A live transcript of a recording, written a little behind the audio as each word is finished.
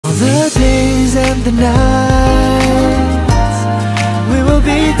and the nights we will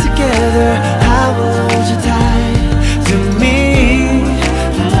be together. I will hold you tight to me.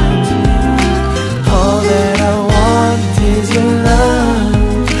 All that I want is your love.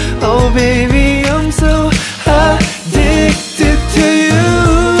 Oh baby, I'm so addicted to you.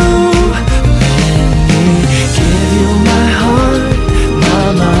 Let me give you my heart, my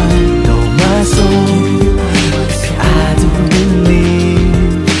mind, oh my soul. I do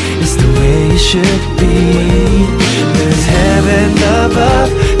believe it's the way it should be. There's heaven above,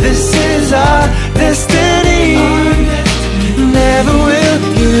 this is our destiny. Never will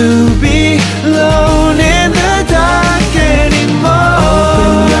you be alone in the dark anymore.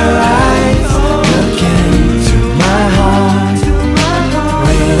 Open your eyes, look into my heart.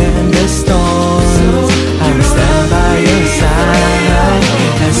 Rain and the storms, I will stand by your side.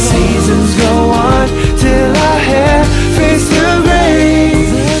 As seasons go on till our hair fades to gray.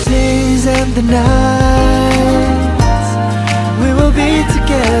 The days and the nights we will be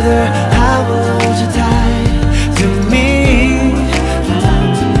together. I will hold you tight to me.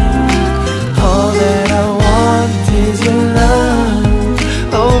 All that I want is your love.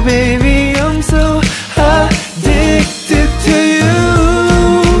 Oh baby, I'm so addicted to you.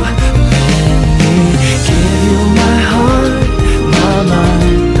 Let me give you my heart, my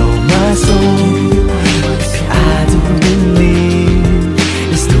mind, oh my soul. I do believe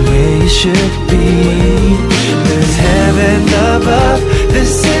it's the way it should be. There's heaven above,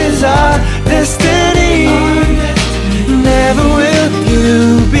 this is our destiny. Never will you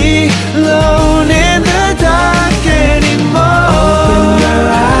be alone in the dark anymore. Open your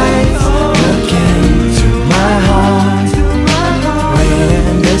eyes, look into my heart. Rain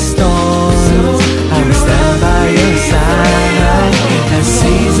and the storms, I will stand by your side. As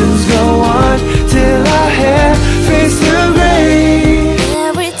seasons go on till our hair fades to gray.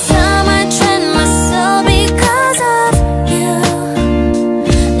 Every time I train myself because of you.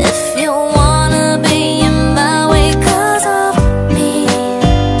 If you wanna be in my way 'cause of me,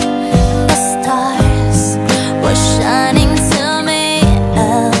 the stars were shining to me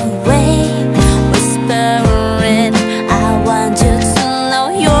away, whispering, I want you to know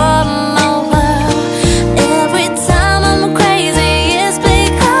you're my world. Every time I'm crazy, it's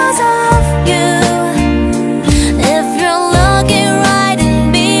because of you. If you're looking right in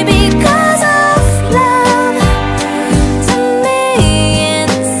me because of love, to me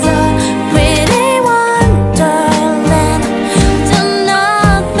it's a pretty wonderland. Do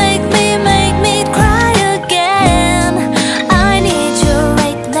not make me cry again. I need you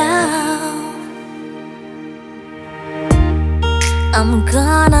right now. I'm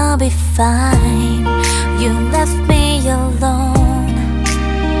gonna be fine. You left me alone.